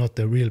acne, but not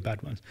the real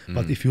bad ones.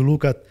 But if you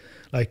look at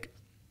like,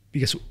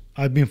 because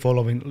I've been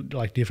following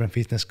like different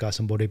fitness guys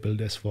and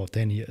bodybuilders for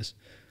 10 years,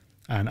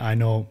 and I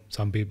know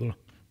some people,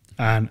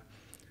 and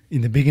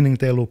in the beginning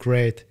they look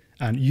great,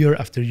 and year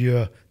after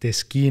year their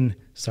skin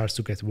starts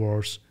to get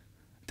worse.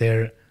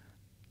 They're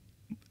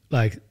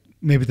like,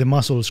 maybe the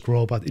muscles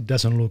grow, but it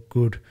doesn't look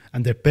good,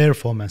 and their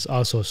performance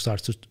also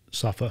starts to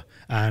suffer.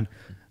 And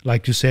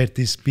like you said,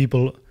 these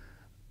people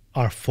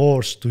are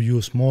forced to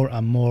use more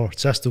and more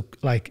just to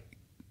like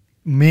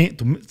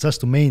just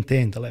to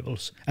maintain the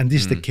levels. And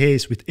this is the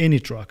case with any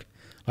drug.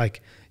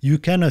 Like you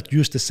cannot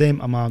use the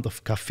same amount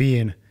of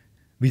caffeine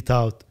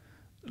without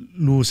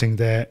losing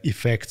the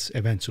effects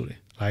eventually.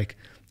 Like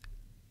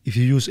if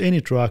you use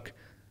any drug,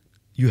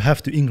 you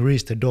have to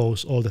increase the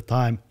dose all the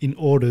time in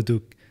order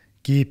to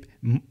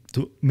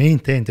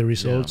maintain the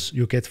results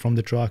you get from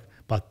the drug,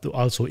 but to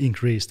also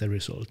increase the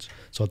results.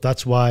 So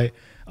that's why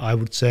I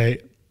would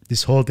say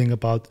this whole thing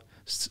about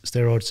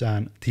steroids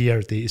and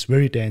TRT is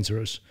very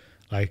dangerous,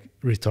 like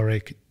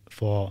rhetoric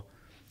for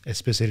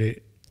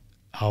especially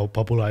how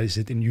popular is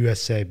it in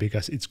USA,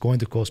 because it's going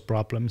to cause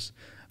problems,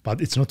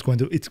 but it's not going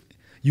to,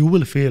 you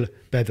will feel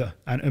better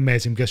and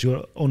amazing because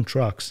you're on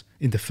drugs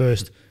in the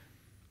first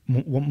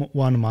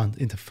 1 month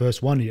in the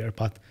first 1 year,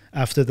 but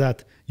after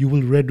that you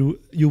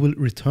will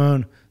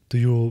return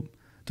to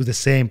the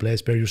same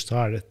place where you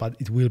started, but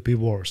it will be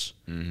worse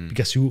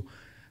because you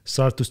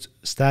start to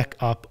stack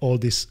up all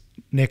these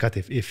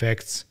negative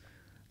effects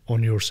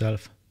on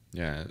yourself.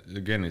 Yeah,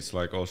 again, it's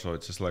like also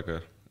it's just like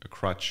a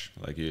crutch.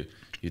 Like you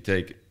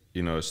take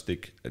a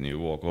stick and you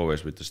walk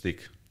always with the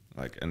stick.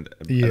 Like and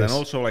then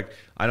also like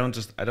I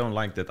don't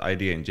like that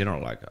idea in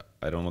general. Like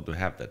I don't want to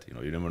have that.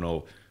 You never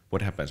know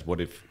what happens. What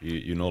if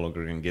you no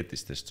longer can get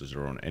this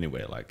testosterone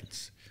anyway? Like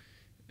it's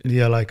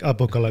like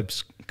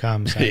apocalypse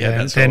comes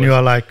and then you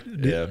are like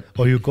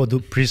or you go to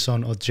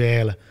prison or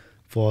jail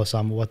for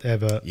some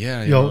whatever.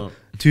 Yeah,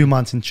 2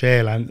 months in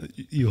jail and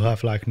you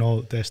have like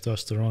no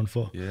testosterone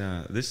for.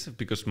 Yeah, this is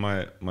because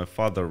my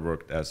father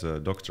worked as a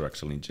doctor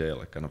actually in jail.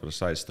 Like kind of a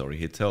side story.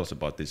 He tells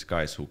about these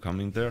guys who come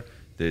in there.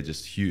 They're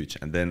just huge,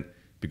 and then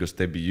because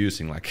they be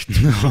using like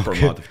super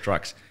amount of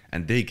drugs,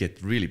 and they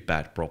get really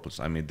bad problems.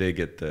 I mean, they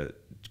get the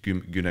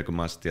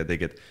gynecomastia, they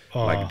get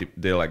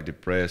they're like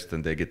depressed,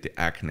 and they get the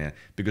acne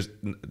because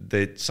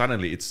they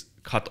suddenly it's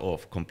cut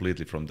off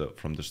completely from the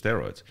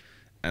steroids,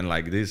 and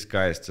like these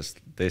guys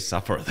they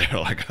suffer there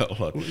like a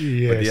lot.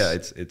 Yes. But yeah,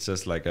 it's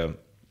just like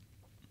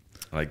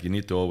you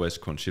need to always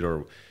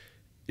consider,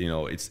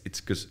 it's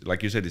because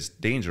like you said, it's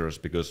dangerous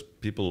because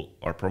people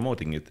are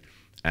promoting it,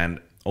 and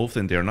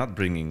often they're not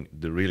bringing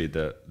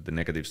the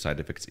negative side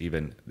effects.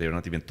 Even they're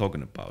not even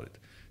talking about it.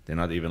 They're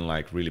not even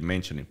like really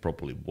mentioning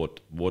properly what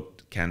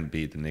can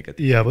be the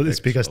negative. Yeah, but it's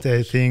because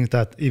they think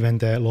that even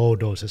the low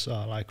doses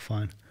are like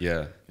fine.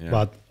 Yeah.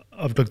 But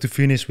I'd like to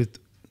finish with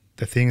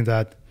the thing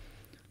that,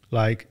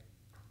 like,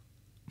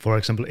 for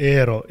example,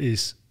 Eero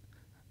is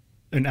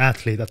an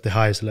athlete at the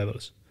highest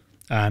levels,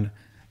 and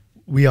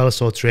we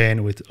also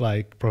train with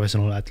like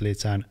professional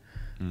athletes and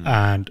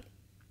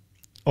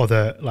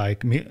other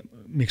like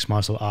mixed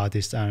martial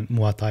artists and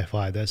Muay Thai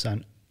fighters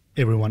and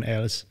everyone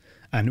else,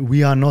 and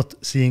we are not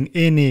seeing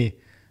any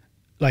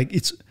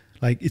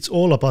it's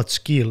all about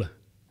skill.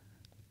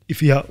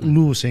 If you are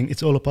losing,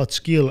 it's all about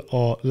skill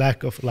or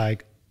lack of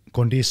like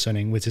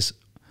conditioning, which is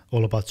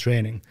all about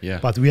training. Yeah.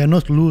 But we are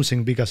not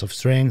losing because of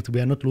strength.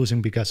 We are not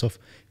losing because of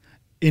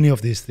any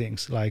of these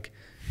things. Like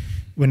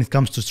when it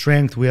comes to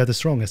strength, we are the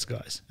strongest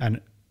guys,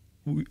 and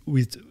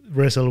we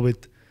wrestle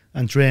with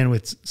and train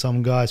with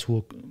some guys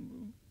who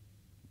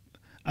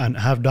and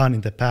have done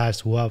in the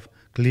past who have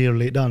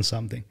clearly done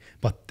something,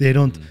 but they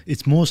don't.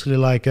 It's mostly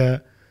like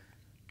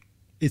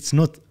it's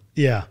not.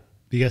 Yeah,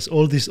 because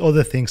all these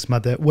other things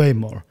matter way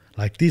more.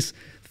 Like this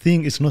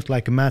thing is not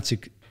like a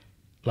magic,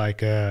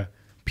 like a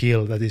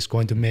pill that is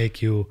going to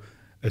make you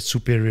a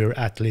superior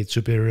athlete,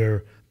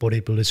 superior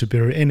bodybuilder,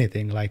 superior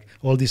anything. Like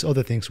all these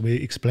other things we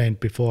explained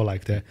before,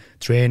 like the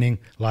training,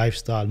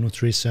 lifestyle,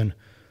 nutrition,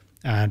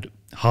 and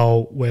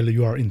how well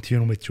you are in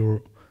tune with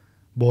your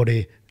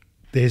body.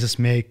 They just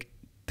make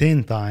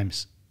 10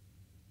 times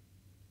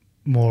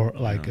more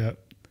like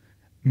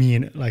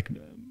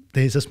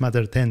they just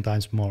matter 10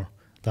 times more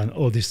than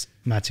all this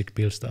magic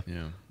pill stuff.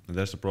 Yeah, and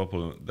that's the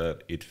problem,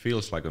 that it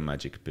feels like a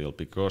magic pill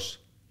because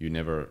you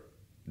never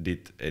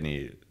did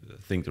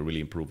anything to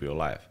really improve your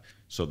life.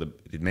 So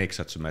it makes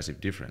such a massive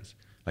difference.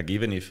 Like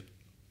even if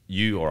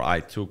you or I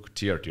took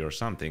TRT or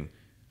something,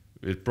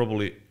 it'd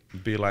probably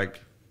be like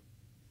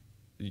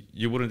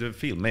you wouldn't even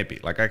feel, maybe.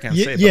 Like I can't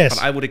say,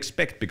 but I would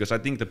expect, because I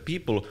think the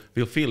people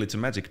will feel it's a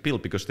magic pill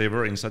because they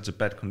were in such a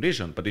bad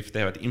condition. But if they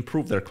had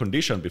improved their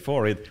condition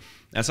before it,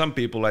 and some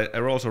people I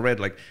also read,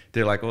 like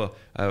they're like, oh,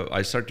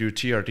 I started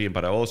TRT,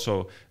 but I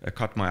also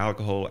cut my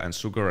alcohol and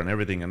sugar and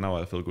everything, and now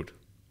I feel good.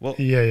 Well,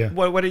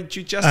 why didn't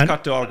you just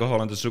cut the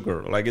alcohol and the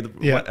sugar? Like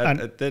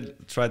then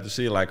try to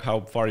see like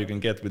how far you can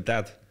get with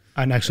that.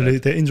 And actually,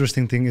 the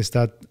interesting thing is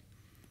that,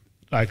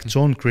 like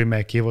John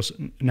Grimek, he was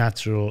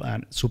natural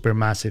and super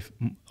massive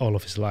all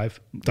of his life,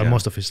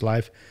 most of his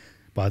life.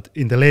 But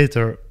in the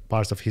later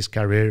parts of his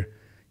career,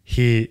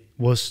 he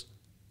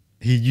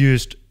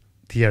used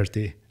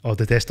TRT or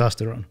the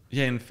testosterone.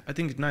 Yeah, I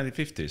think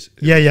 1950s.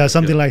 Yeah,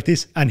 something like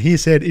this. And he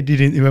said it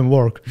didn't even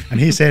work. And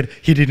he said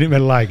he didn't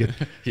even like it.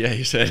 Yeah,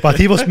 he said. But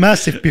he was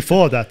massive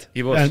before that.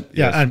 He was.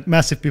 And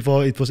massive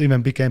before it was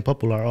even became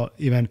popular or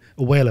even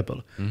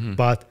available. Mm-hmm.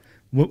 But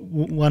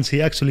once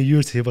he actually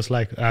used it, he was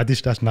like,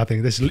 this does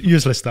nothing. This is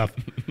useless stuff.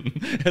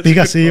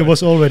 Because he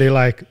was already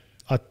like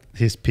at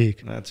his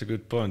peak. That's a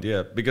good point,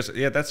 yeah. Because,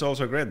 that's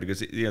also great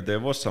because, there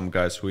was some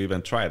guys who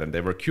even tried and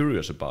they were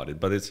curious about it.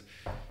 But it's,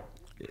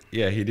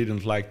 he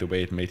didn't like the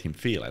way it made him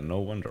feel. And no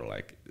wonder,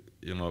 like,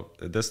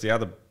 that's the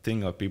other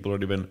thing of people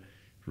don't even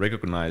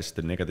recognize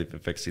the negative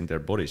effects in their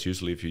bodies.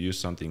 Usually if you use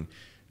something,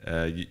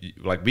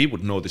 like we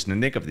would notice the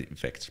negative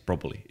effects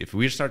probably. If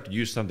we start to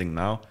use something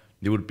now,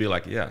 you would be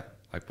like,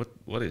 like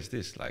what is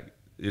this? Like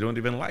you don't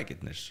even like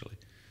it necessarily.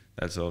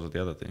 That's also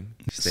the other thing.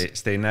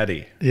 Stay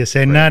natty. Yeah,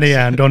 stay natty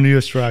and don't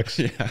use drugs.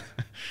 Yeah,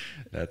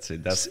 that's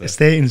it.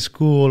 Stay in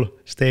school,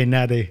 stay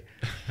natty,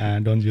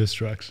 and don't use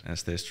drugs. And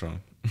stay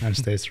strong. And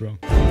stay strong.